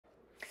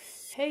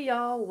Hey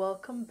y'all,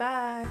 welcome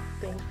back.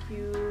 Thank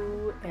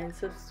you and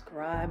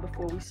subscribe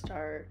before we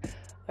start.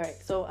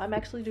 Alright, so I'm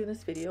actually doing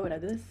this video,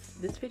 and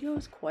this video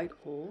is quite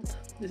old.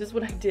 This is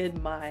when I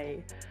did my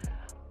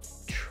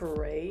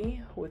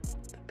tray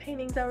with the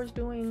paintings I was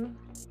doing,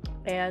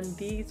 and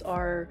these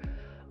are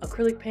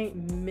acrylic paint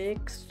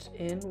mixed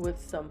in with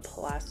some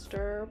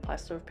Plaster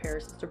of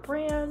Paris is the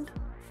brand.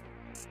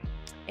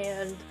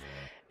 And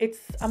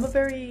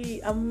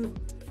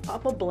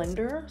I'm a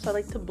blender, so I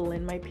like to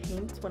blend my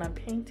paints when I'm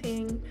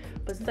painting,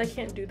 but since I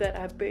can't do that,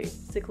 I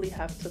basically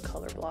have to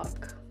color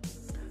block.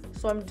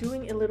 So I'm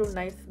doing a little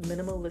nice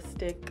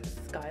minimalistic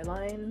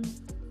skyline,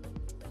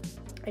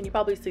 and you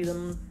probably see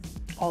them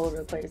all over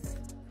the place.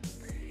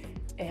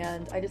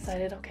 And I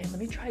decided, okay, let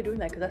me try doing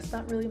that because that's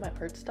not really my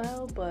art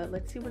style, but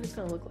let's see what it's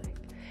gonna look like.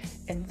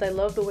 And since I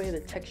love the way the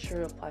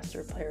texture of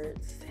Plaster of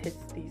Paris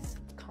hits these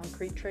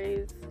concrete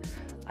trays,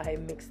 I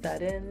mixed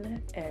that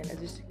in, and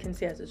as you can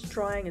see, as it's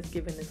drying, it's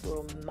giving this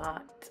little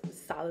matte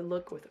solid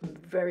look with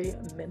very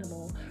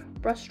minimal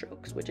brush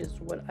strokes, which is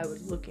what I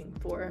was looking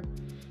for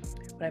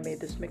when I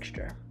made this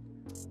mixture.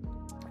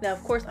 Now,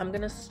 of course, I'm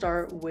gonna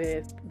start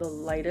with the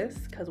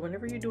lightest, because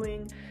whenever you're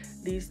doing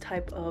these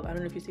type of, I don't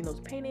know if you've seen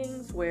those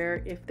paintings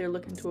where if they're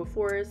looking to a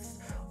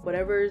forest,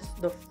 whatever's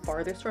the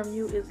farthest from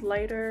you is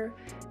lighter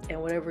and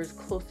whatever's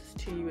closest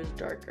to you is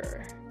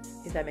darker,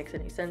 if that makes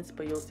any sense,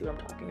 but you'll see what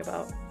I'm talking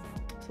about.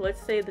 So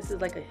let's say this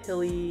is like a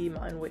hilly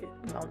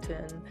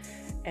mountain,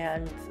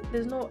 and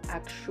there's no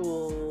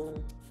actual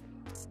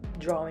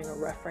drawing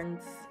or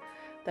reference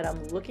that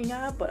I'm looking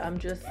at, but I'm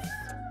just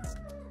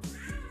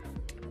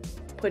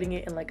putting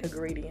it in like a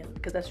gradient,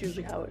 because that's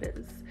usually how it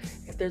is.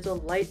 If there's a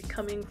light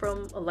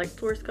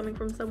source coming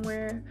from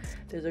somewhere,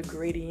 there's a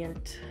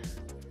gradient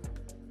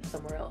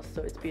somewhere else,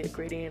 so it's be a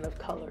gradient of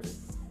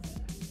colors.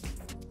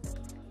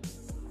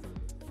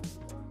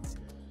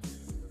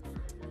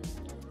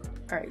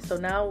 All right, so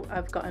now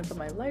I've gotten from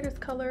my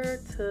lightest color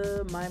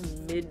to my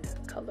mid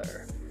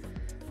color.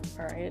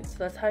 All right, so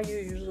that's how you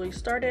usually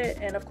start it.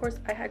 And of course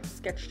I had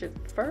sketched it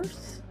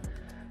first.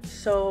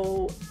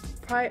 So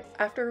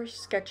after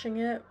sketching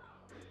it,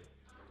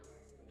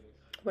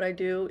 what I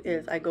do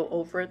is I go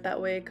over it that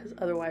way, because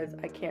otherwise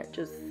I can't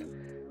just,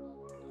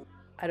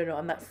 I don't know,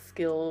 I'm not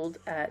skilled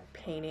at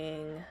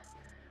painting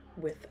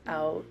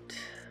without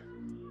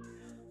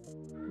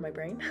my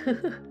brain,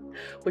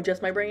 with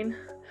just my brain.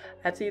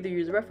 I have to either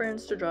use a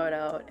reference to draw it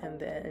out and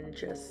then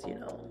just, you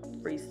know,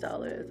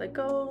 freestyle it as I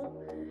go.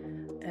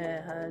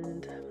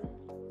 And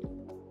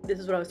this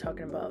is what I was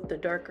talking about. The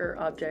darker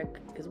object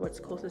is what's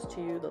closest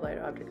to you, the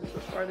lighter object is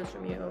what's farthest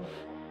from you.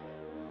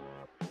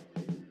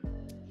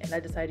 And I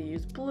decided to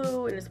use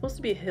blue, and it's supposed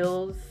to be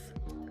hills.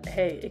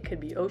 Hey, it could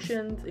be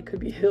oceans, it could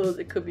be hills,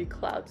 it could be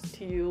clouds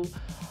to you.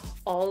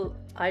 All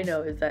I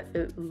know is that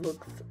it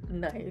looks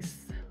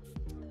nice.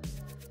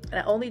 And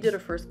I only did a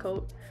first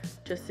coat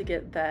just to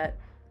get that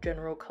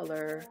general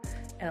color,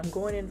 and I'm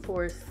going in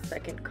for a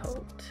second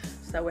coat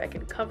so that way I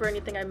can cover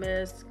anything I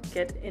missed,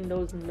 get in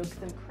those nooks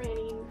and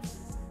crannies.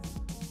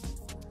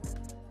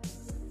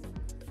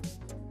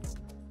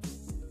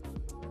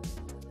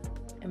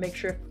 And make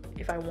sure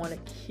if I want to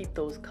keep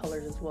those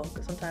colors as well,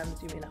 because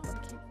sometimes you may not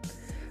want to keep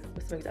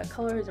with some exact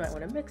colors, you might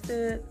want to mix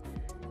it.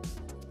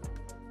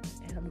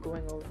 And I'm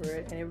going over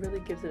it, and it really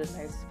gives it a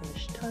nice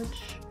finished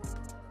touch.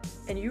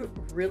 And you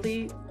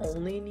really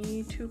only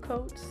need 2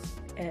 coats,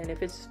 and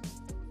if it's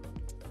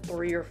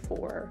 3 or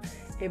 4,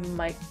 it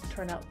might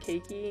turn out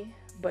cakey,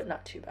 but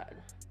not too bad.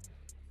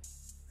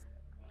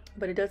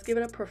 But it does give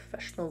it a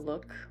professional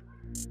look.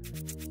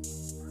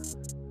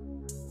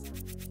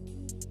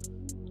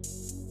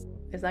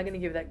 It's not going to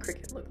give that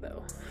Cricut look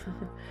though.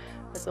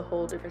 That's a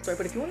whole different story.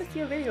 But if you want to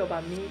see a video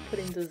about me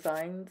putting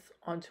designs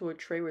onto a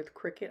tray with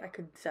Cricut, I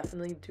could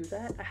definitely do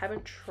that. I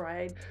haven't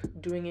tried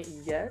doing it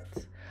yet.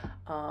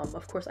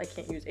 Of course, I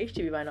can't use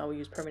HTV vinyl. I will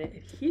use permanent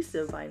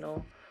adhesive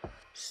vinyl.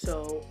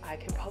 So I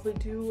can probably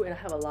do, and I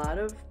have a lot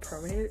of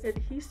permanent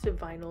adhesive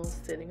vinyl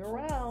sitting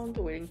around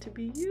waiting to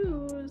be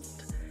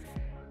used.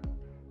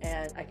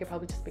 And I could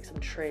probably just make some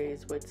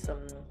trays with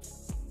some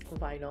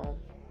vinyl. All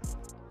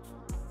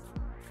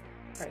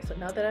right, so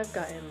now that I've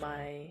gotten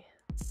my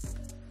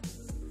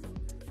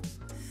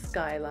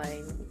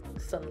skyline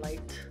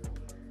sunlight,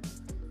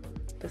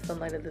 the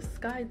sunlight of the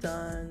sky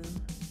done,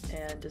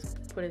 and just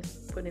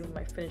putting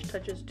my finished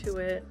touches to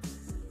it.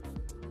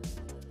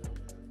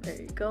 There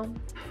you go.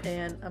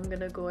 And I'm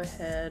gonna go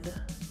ahead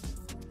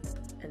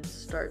and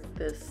start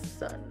this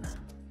sun,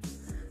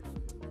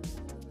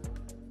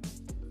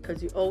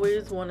 because you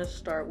always want to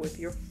start with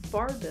your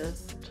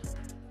farthest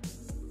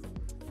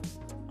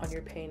on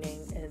your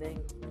painting and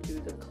then do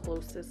the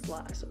closest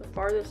last. So the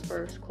farthest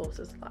first,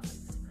 closest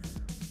last.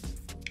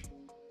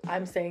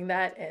 I'm saying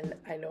that, and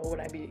I know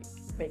when I be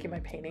making my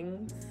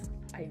paintings,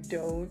 I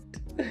don't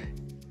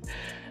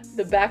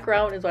the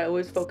background is what I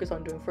always focus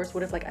on doing first.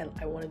 What if like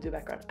I want to do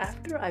background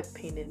after I've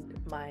painted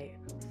my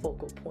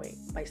focal point,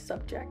 my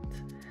subject?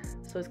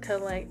 So it's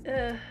kind of like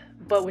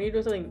but when you're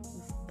doing something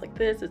like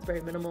this, it's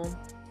very minimal.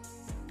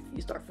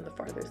 You start from the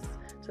farthest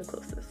to the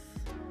closest.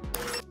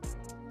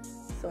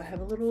 So I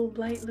have a little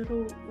light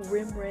little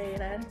rim ray,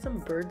 and I added some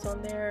birds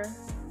on there.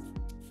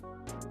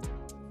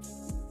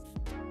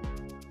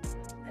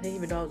 I didn't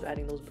even know I was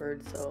adding those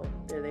birds, so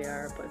there they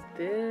are. But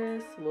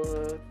this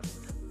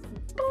looks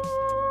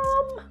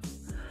bomb!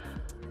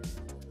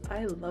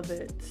 I love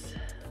it.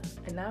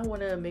 And now I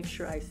want to make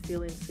sure I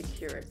seal and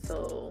secure it.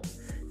 So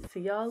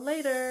see y'all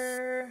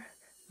later.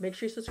 Make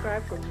sure you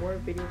subscribe for more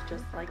videos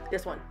just like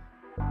this one.